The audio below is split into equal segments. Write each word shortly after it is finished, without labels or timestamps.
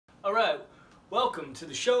All right, welcome to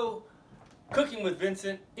the show, Cooking with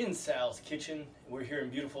Vincent in Sal's kitchen. We're here in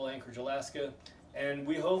beautiful Anchorage, Alaska, and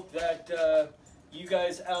we hope that you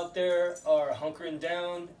guys out there are hunkering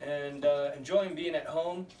down and enjoying being at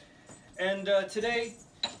home. And today,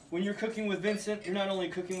 when you're cooking with Vincent, you're not only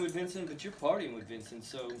cooking with Vincent, but you're partying with Vincent.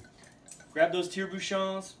 So grab those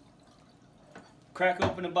tire-bouchons, crack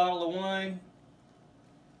open a bottle of wine,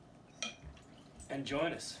 and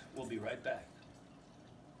join us. We'll be right back.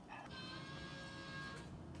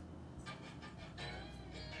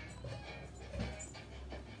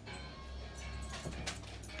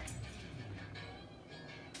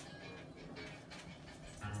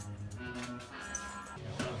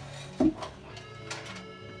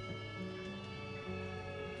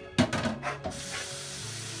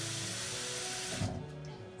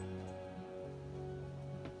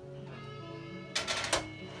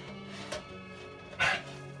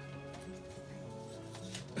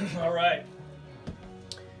 All right,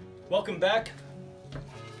 welcome back.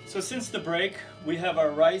 So since the break, we have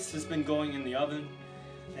our rice has been going in the oven,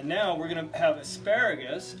 and now we're gonna have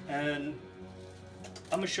asparagus, and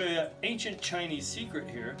I'm gonna show you an ancient Chinese secret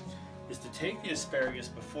here, is to take the asparagus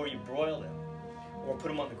before you broil them, or put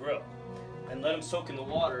them on the grill, and let them soak in the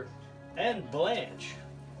water, and blanch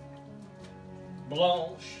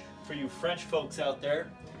for you French folks out there,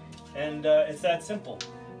 and it's that simple.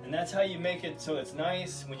 And that's how you make it so it's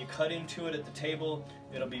nice. When you cut into it at the table,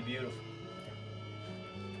 it'll be beautiful.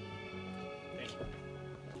 Thank you.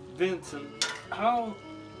 Vincent, how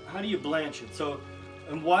do you blanch it? So,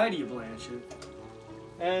 and why do you blanch it?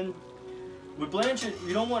 And we blanch it,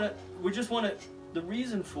 you don't want to, we just want to, the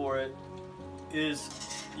reason for it is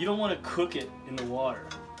you don't want to cook it in the water.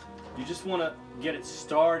 You just want to get it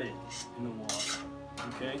started in the water,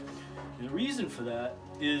 okay? And the reason for that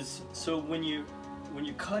is so when you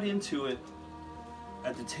cut into it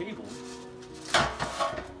at the table,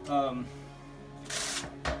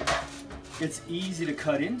 it's easy to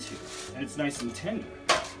cut into, and it's nice and tender.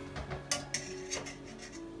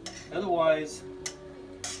 Otherwise,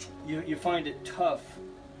 you find it tough.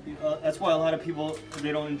 That's why a lot of people,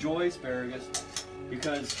 they don't enjoy asparagus,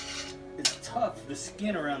 because it's tough. The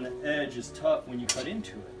skin around the edge is tough when you cut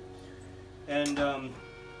into it. And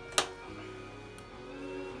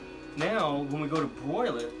now, when we go to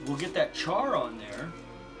broil it, we'll get that char on there,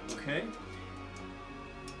 okay?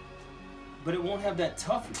 But it won't have that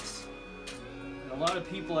toughness. And a lot of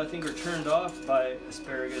people, I think, are turned off by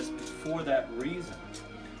asparagus for that reason.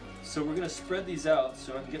 So we're gonna spread these out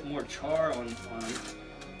so I can get more char on them.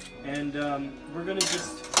 And we're gonna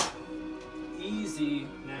just easy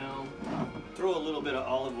now, throw a little bit of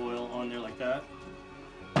olive oil on there like that.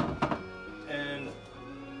 And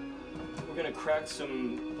we're gonna crack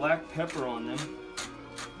some black pepper on them.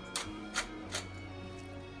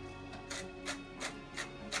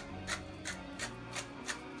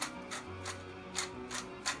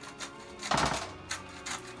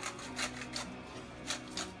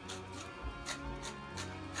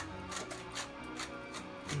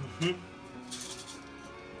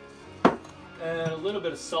 And a little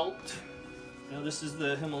bit of salt. Now this is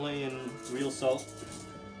the Himalayan real salt,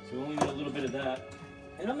 so we only need a little bit of that.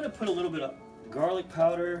 And I'm going to put a little bit of garlic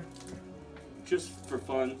powder, just for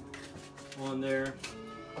fun, on there.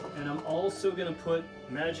 And I'm also going to put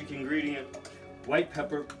magic ingredient, white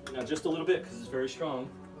pepper, now just a little bit because it's very strong.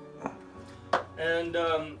 And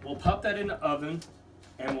we'll pop that in the oven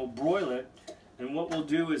and we'll broil it. And what we'll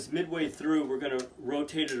do is midway through, we're going to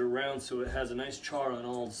rotate it around so it has a nice char on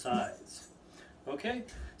all sides. Okay?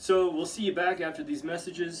 So we'll see you back after these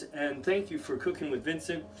messages, and thank you for cooking with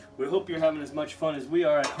Vincent. We hope you're having as much fun as we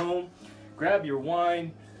are at home. Grab your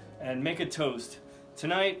wine and make a toast.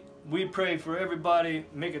 Tonight, we pray for everybody,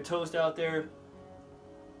 make a toast out there,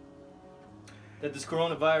 that this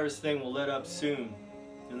coronavirus thing will let up soon,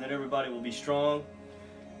 and that everybody will be strong.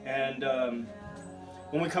 And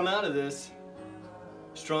when we come out of this,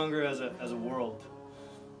 stronger as a world.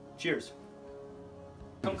 Cheers.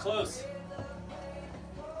 Come close.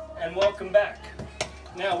 And welcome back.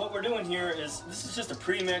 Now what we're doing here is, this is just a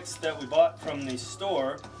premix that we bought from the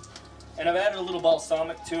store, and I've added a little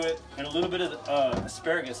balsamic to it and a little bit of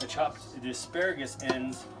asparagus. I chopped the asparagus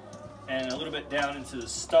ends and a little bit down into the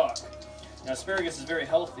stalk. Now asparagus is very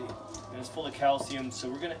healthy and it's full of calcium, so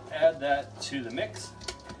we're going to add that to the mix.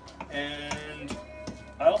 And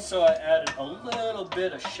I added a little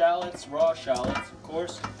bit of shallots, raw shallots of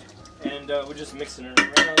course, and we're just mixing it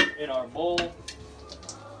around in our bowl.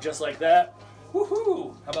 Just like that.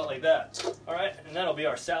 Woohoo! How about like that? All right, and that'll be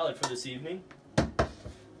our salad for this evening.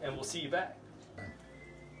 And we'll see you back.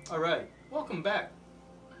 All right, welcome back.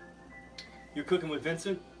 You're cooking with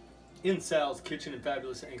Vincent in Sal's Kitchen in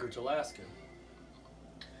fabulous Anchorage, Alaska.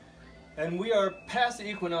 And we are past the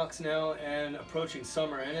equinox now and approaching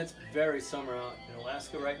summer, and it's very summer out in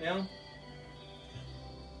Alaska right now.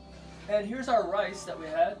 And here's our rice that we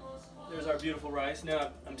had. There's our beautiful rice.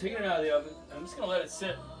 Now I'm taking it out of the oven. I'm just going to let it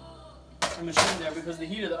sit in the machine there because the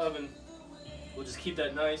heat of the oven will just keep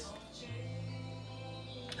that nice.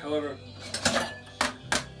 However,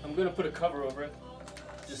 I'm going to put a cover over it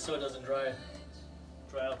just so it doesn't dry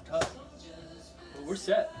out the top. But we're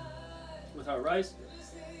set with our rice.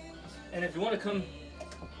 And if you want to come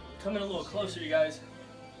in a little closer, you guys.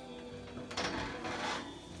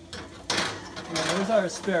 There's our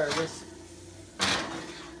asparagus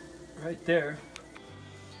right there.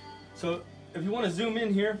 So if you want to zoom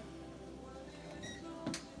in here,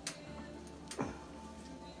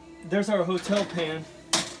 there's our hotel pan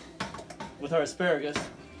with our asparagus,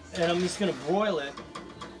 and I'm just going to broil it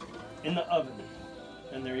in the oven.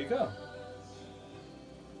 And there you go.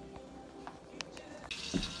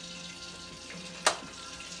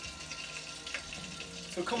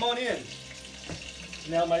 So come on in.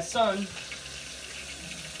 Now my son,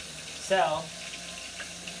 Sal,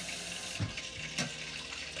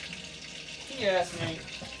 he asked me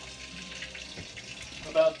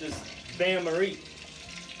about this bain-marie.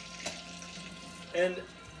 And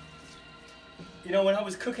you know, when I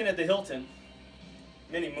was cooking at the Hilton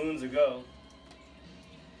many moons ago,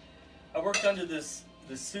 I worked under the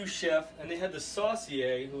Sous chef, and they had the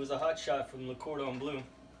saucier, who was a hotshot from Le Cordon Bleu.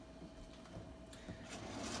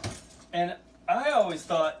 And I always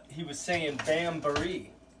thought he was saying bain-marie,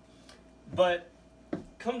 but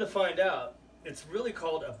come to find out, it's really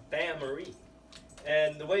called a bain-marie.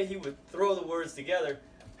 And the way he would throw the words together,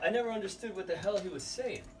 I never understood what the hell he was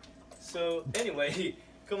saying. So anyway,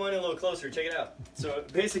 come on in a little closer, check it out. So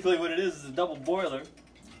basically what it is a double boiler,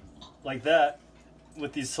 like that,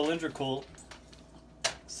 with these cylindrical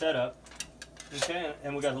setup. Okay,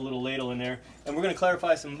 and we got the little ladle in there. And we're gonna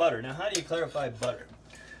clarify some butter. Now how do you clarify butter?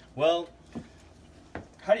 Well,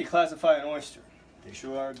 how do you classify an oyster? They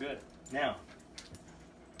sure are good. Now,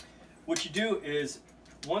 what you do is,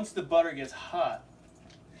 once the butter gets hot,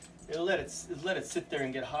 it'll let it sit there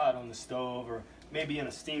and get hot on the stove or maybe in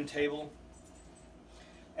a steam table.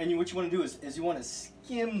 And what you want to do is you want to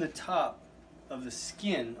skim the top of the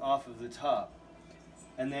skin off of the top.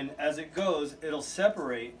 And then as it goes, it'll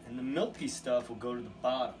separate, and the milky stuff will go to the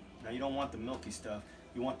bottom. Now you don't want the milky stuff,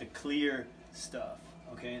 you want the clear stuff.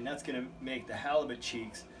 Okay, and that's going to make the halibut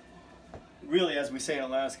cheeks, really, as we say in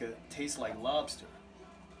Alaska, taste like lobster.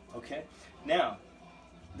 Okay, now,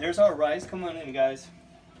 there's our rice. Come on in, guys,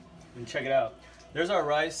 and check it out. There's our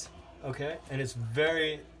rice, okay, and it's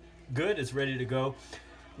very good. It's ready to go.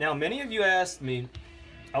 Now, many of you asked me,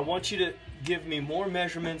 I want you to give me more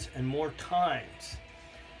measurements and more times.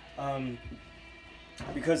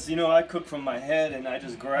 Because, you know, I cook from my head, and I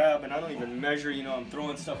just grab, and I don't even measure, you know, I'm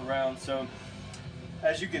throwing stuff around. So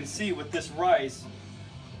as you can see with this rice,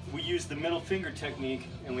 we use the middle finger technique,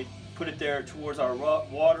 and we put it there towards our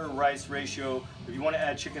water-rice ratio. If you want to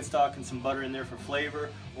add chicken stock and some butter in there for flavor,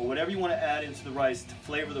 or whatever you want to add into the rice to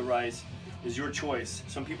flavor the rice is your choice.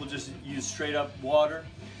 Some people just use straight up water.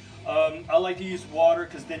 I like to use water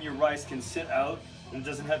because then your rice can sit out and it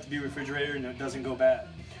doesn't have to be refrigerated and it doesn't go bad.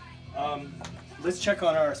 Let's check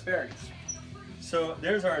on our asparagus. So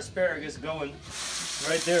there's our asparagus going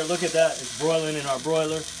right there. Look at that. It's broiling in our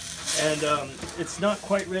broiler, and it's not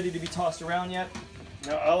quite ready to be tossed around yet.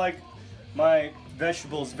 Now I like my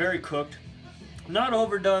vegetables very cooked, not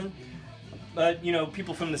overdone. But you know,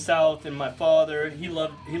 people from the South and my father, he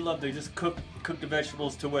loved to just cook the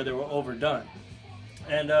vegetables to where they were overdone.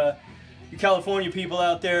 And you California people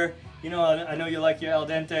out there, you know, I know you like your al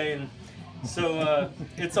dente, and so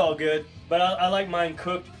it's all good. But I like mine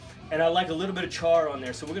cooked, and I like a little bit of char on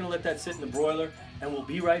there. So we're gonna let that sit in the broiler, and we'll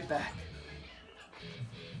be right back.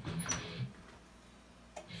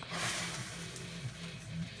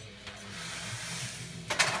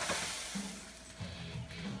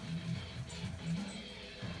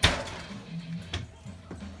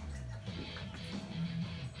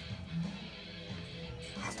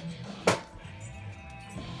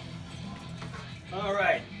 All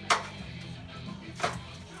right.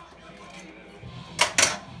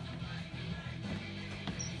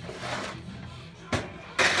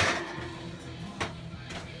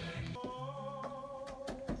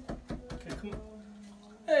 Okay, come on.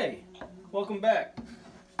 Hey, welcome back.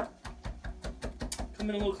 Come in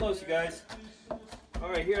a little close, you guys. All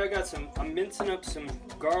right, here I'm mincing up some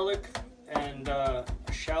garlic and a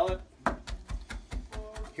shallot.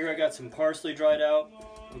 Here I got some parsley dried out,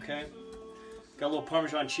 okay? Got a little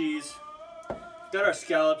Parmesan cheese. got our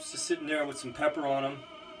scallops just sitting there with some pepper on them.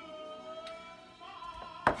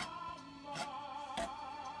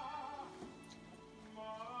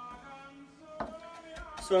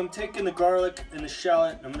 So I'm taking the garlic and the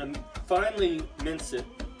shallot, and I'm going to finely mince it.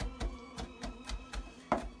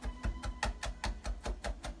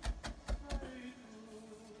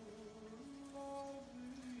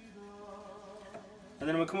 And then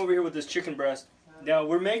I'm going to come over here with this chicken breast. Now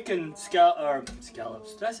we're making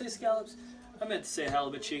scallops. Did I say scallops? I meant to say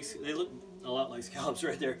halibut cheeks. They look a lot like scallops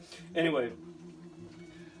right there. Anyway,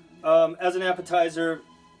 as an appetizer,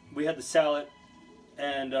 we had the salad,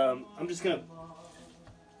 and I'm just going to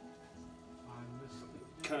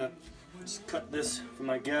kind of just cut this for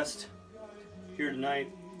my guest here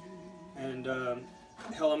tonight, and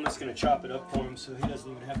hell, I'm just going to chop it up for him so he doesn't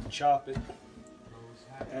even have to chop it.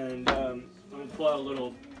 And I'm going to pull out a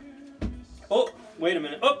little, oh, wait a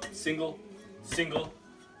minute, oh, single,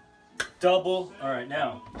 double. All right,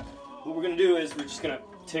 now what we're going to do is we're just going to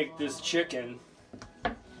take this chicken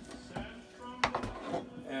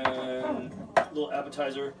and a little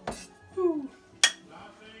appetizer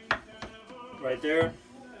right there.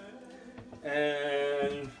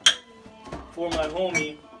 And for my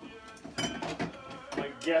homie, my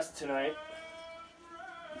guest tonight,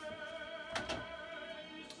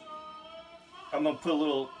 I'm going to put a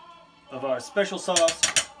little of our special sauce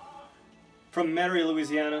from Metairie,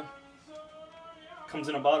 Louisiana. Comes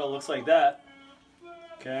in a bottle, looks like that.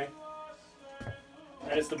 Okay.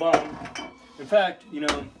 And it's the bomb. In fact, you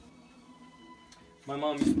know, my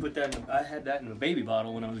mom used to put that in, I had that in a baby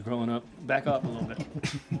bottle when I was growing up. Back up a little bit.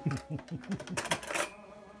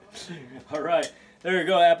 All right, there you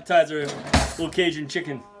go, appetizer, little Cajun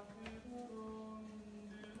chicken.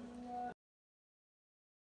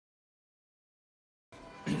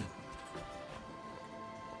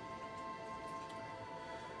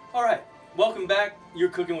 All right, welcome back. You're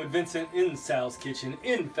cooking with Vincent in Sal's Kitchen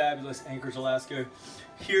in fabulous Anchorage, Alaska.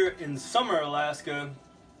 Here in summer Alaska,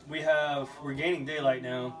 we're gaining daylight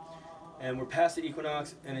now, and we're past the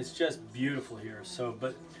equinox, and it's just beautiful here. So,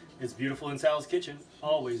 but it's beautiful in Sal's Kitchen,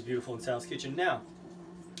 always beautiful in Sal's Kitchen. Now,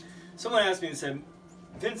 someone asked me and said,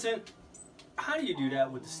 Vincent, how do you do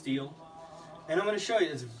that with the steel? And I'm going to show you.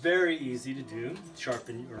 It's very easy to do,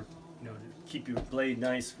 sharpen or to keep your blade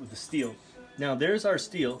nice with the steel. Now, there's our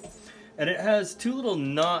steel, and it has two little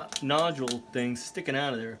nodule things sticking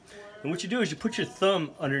out of there. And what you do is you put your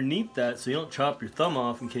thumb underneath that so you don't chop your thumb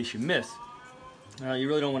off in case you miss. Now, you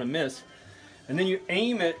really don't want to miss. And then you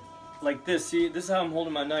aim it like this. See, this is how I'm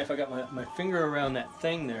holding my knife. I got my finger around that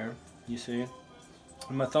thing there, you see,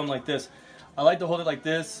 and my thumb like this. I like to hold it like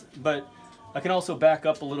this, but I can also back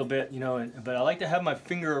up a little bit, but I like to have my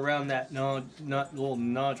finger around that little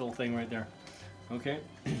nodule thing right there. Okay?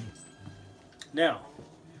 Now,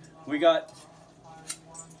 we got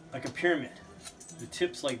like a pyramid. The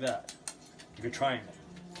tips like that, like a triangle,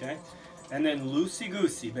 okay? And then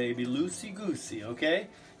loosey-goosey, baby, loosey-goosey, okay?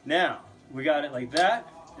 Now, we got it like that,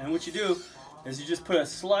 and what you do is you just put a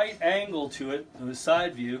slight angle to it, to the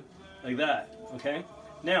side view, like that, okay?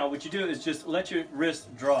 Now, what you do is just let your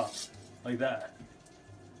wrist drop, like that,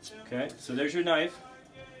 okay? So there's your knife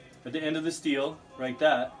at the end of the steel, like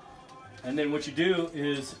that, and then what you do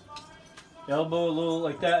is elbow a little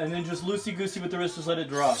like that, and then just loosey-goosey with the wrist, just let it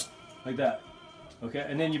drop, like that. Okay,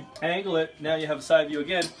 and then you angle it. Now you have a side view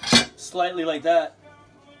again, slightly like that.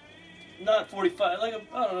 Not 45, like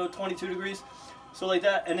I don't know, 22 degrees. So like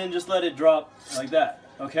that, and then just let it drop like that.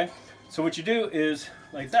 Okay, so what you do is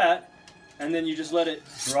like that, and then you just let it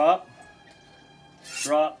drop,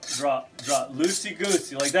 drop, drop, drop,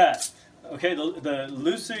 loosey-goosey like that. Okay, the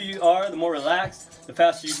looser you are, the more relaxed, the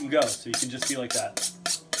faster you can go. So you can just be like that.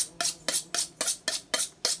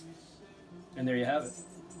 And there you have it.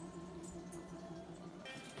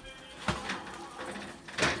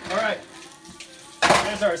 All right,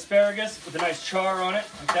 there's our asparagus with a nice char on it,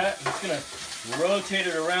 like that. I'm just gonna rotate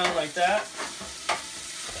it around like that.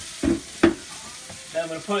 Then I'm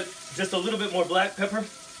gonna put just a little bit more black pepper,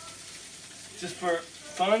 just for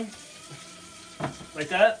fun, like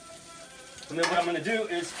that. And then what I'm gonna do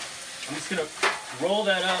is, I'm just gonna roll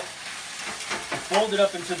that up and fold it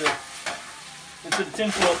up into the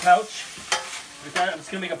tinfoil pouch, like that. I'm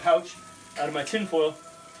just gonna make a pouch out of my tinfoil.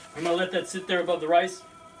 I'm gonna let that sit there above the rice,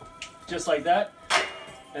 just like that.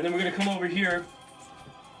 And then we're going to come over here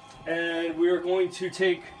and we're going to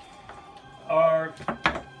take our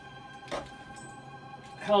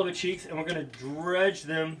halibut cheeks and we're going to dredge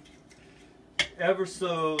them ever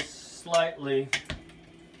so slightly,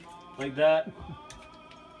 like that,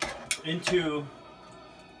 into,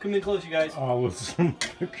 come in close you guys. Oh, with some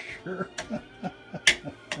picture.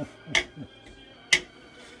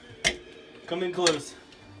 Come in close.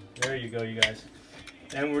 There you go, you guys.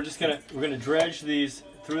 And we're gonna dredge these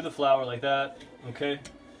through the flour like that, okay?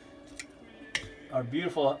 Our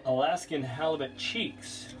beautiful Alaskan halibut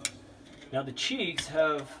cheeks. Now the cheeks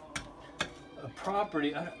have a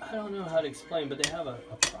property, I don't know how to explain, but they have a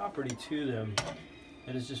property to them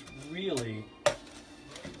that is just really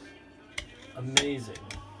amazing.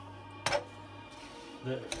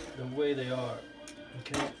 The way they are.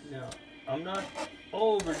 Okay, now I'm not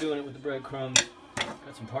overdoing it with the breadcrumbs.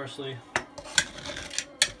 Got some parsley.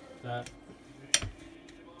 That.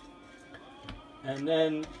 And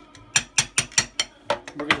then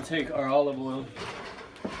we're going to take our olive oil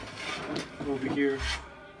over here.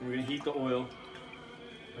 We're going to heat the oil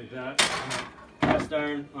like that on our cast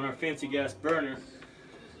iron on our fancy gas burner.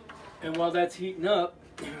 And while that's heating up,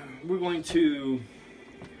 we're going to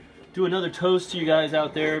do another toast to you guys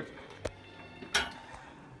out there.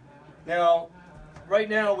 Now, right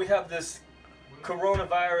now we have this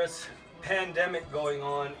coronavirus pandemic going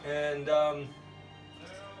on, and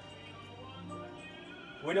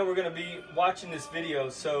we know we're going to be watching this video,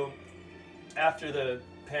 so after the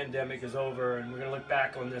pandemic is over, and we're going to look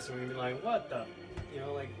back on this and we're going to be like, what the, you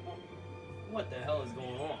know, like, what the hell is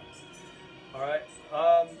going on? All right.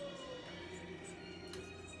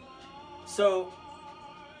 So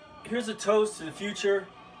here's a toast to the future,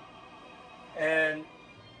 and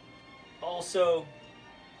also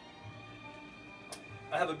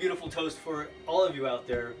I have a beautiful toast for all of you out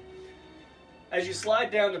there. As you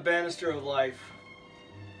slide down the banister of life,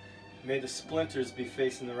 may the splinters be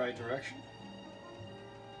facing the right direction.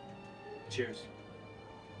 Cheers.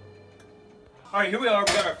 All right, here we are.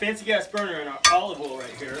 We got our fancy gas burner and our olive oil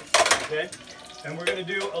right here, okay? And we're gonna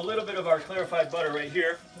do a little bit of our clarified butter right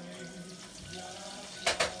here.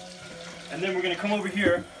 And then we're gonna come over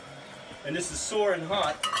here, and this is sore and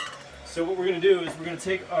hot. So what we're gonna do is we're gonna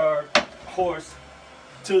take our horse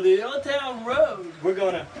to the old town road. We're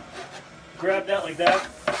gonna grab that like that.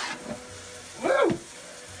 Woo!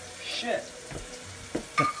 Shit.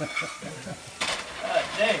 God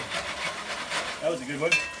dang. That was a good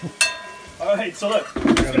one. All right, so look.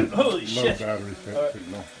 Holy shit. All right.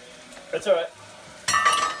 That's all right.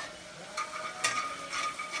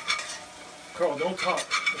 Carl, don't talk.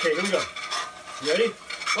 Okay, here we go. You ready?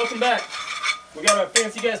 Welcome back. We got our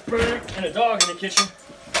fancy gas burner and a dog in the kitchen.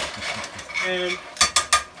 And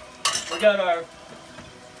we got our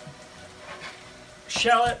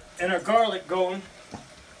shallot and our garlic going.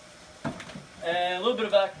 And a little bit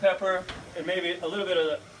of black pepper and maybe a little bit of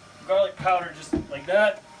the garlic powder, just like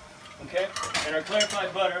that. Okay? And our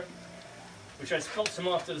clarified butter, which I spilled some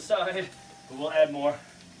off to the side, but we'll add more.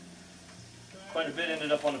 Quite a bit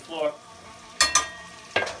ended up on the floor.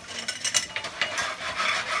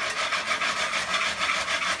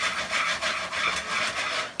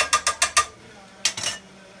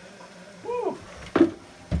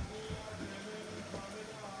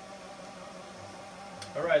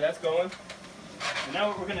 Alright, that's going. And now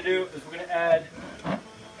what we're going to do is we're going to add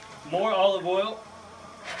more olive oil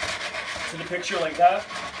to the picture like that.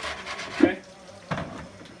 Okay?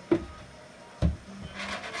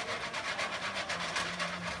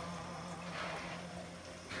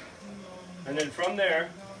 And then from there,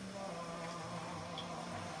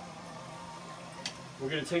 we're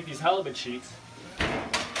going to take these halibut cheeks and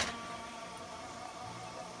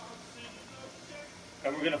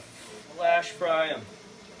we're going to flash fry them.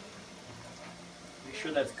 Make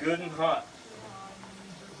sure that's good and hot.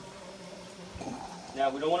 Now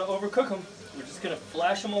we don't want to overcook them. We're just going to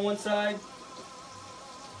flash them on one side,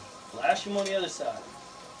 flash them on the other side.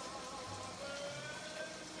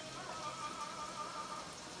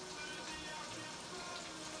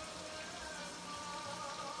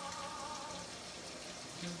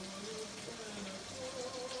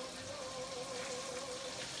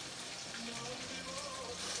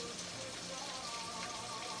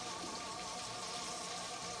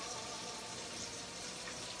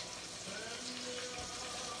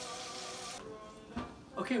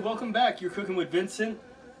 Okay, welcome back. You're cooking with Vincent.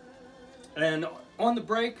 And on the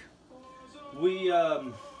break, we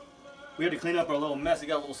had to clean up our little mess. It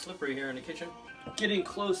got a little slippery here in the kitchen. Getting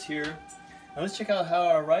close here. Now let's check out how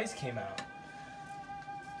our rice came out.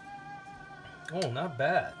 Oh, not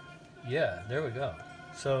bad. Yeah, there we go.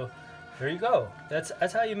 So there you go.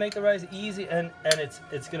 That's how you make the rice easy, and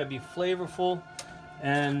it's gonna be flavorful.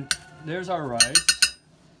 And there's our rice,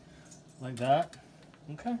 like that.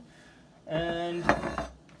 Okay. And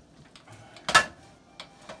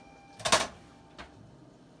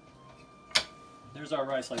there's our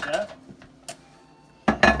rice like that.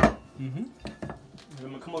 I'm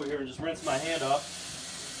gonna come over here and just rinse my hand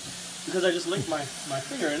off. because I just licked my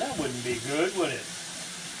finger, and that wouldn't be good, would it?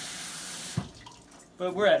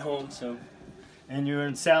 But we're at home, so. And you're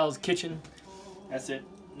in Sal's kitchen. That's it.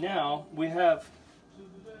 Now we have.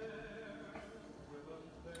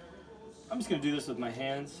 I'm just gonna do this with my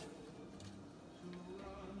hands.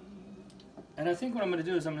 And I think what I'm gonna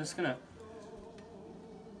do is I'm gonna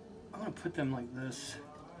put them like this.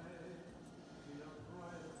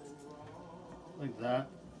 Like that.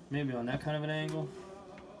 Maybe on that kind of an angle.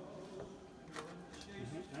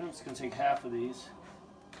 I'm just gonna take half of these.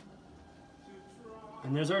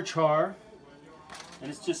 And there's our char. And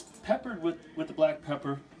it's just peppered with the black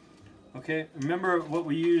pepper. Okay, remember what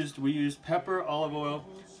we used? We used pepper, olive oil,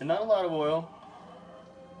 and not a lot of oil.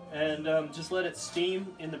 And just let it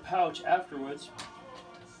steam in the pouch afterwards.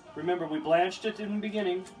 Remember, we blanched it in the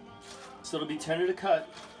beginning, so it'll be tender to cut.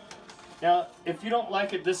 Now, if you don't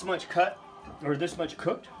like it this much cut, or this much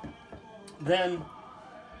cooked, then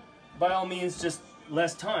by all means just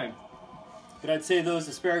less time. But I'd say those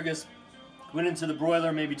asparagus went into the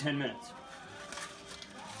broiler maybe 10 minutes.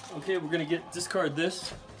 Okay, we're gonna discard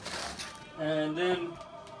this, and then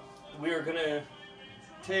we are gonna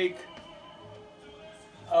take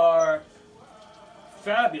our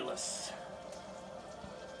fabulous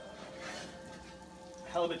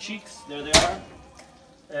halibut cheeks. There they are,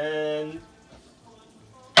 and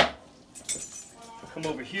come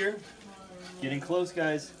over here, getting close,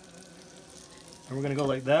 guys, and we're gonna go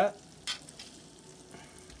like that.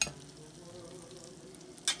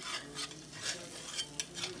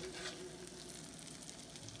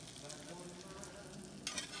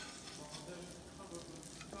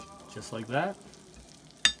 Just like that.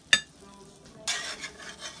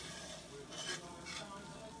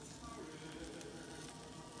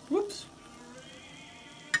 Whoops.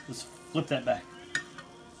 Let's flip that back.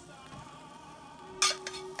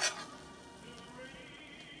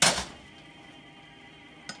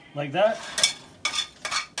 Like that.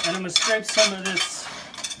 And I'm going to scrape some of this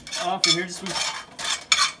off of here. Just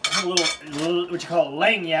a little what you call a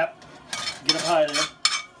lang yap. Get up high there.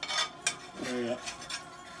 There we go.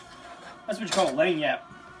 That's what you call a lang yap.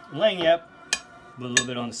 Lang yap, put a little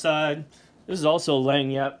bit on the side. This is also a lang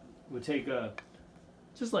yap. We'll take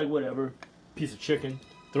just like whatever, piece of chicken,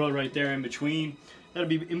 throw it right there in between. That'll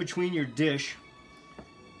be in between your dish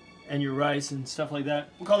and your rice and stuff like that.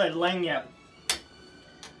 We'll call that lang yap.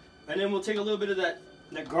 And then we'll take a little bit of that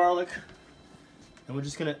garlic, and we're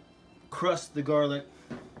just gonna crust the garlic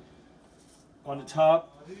on the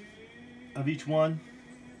top of each one,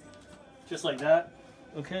 just like that.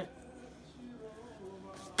 Okay.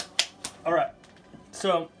 All right,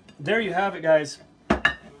 so there you have it, guys.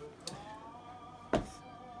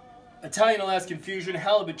 Italian Alaskan fusion,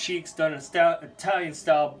 halibut cheeks done in Italian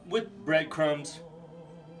style with breadcrumbs,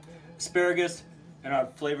 asparagus, and our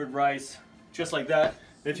flavored rice, just like that.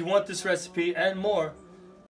 If you want this recipe and more,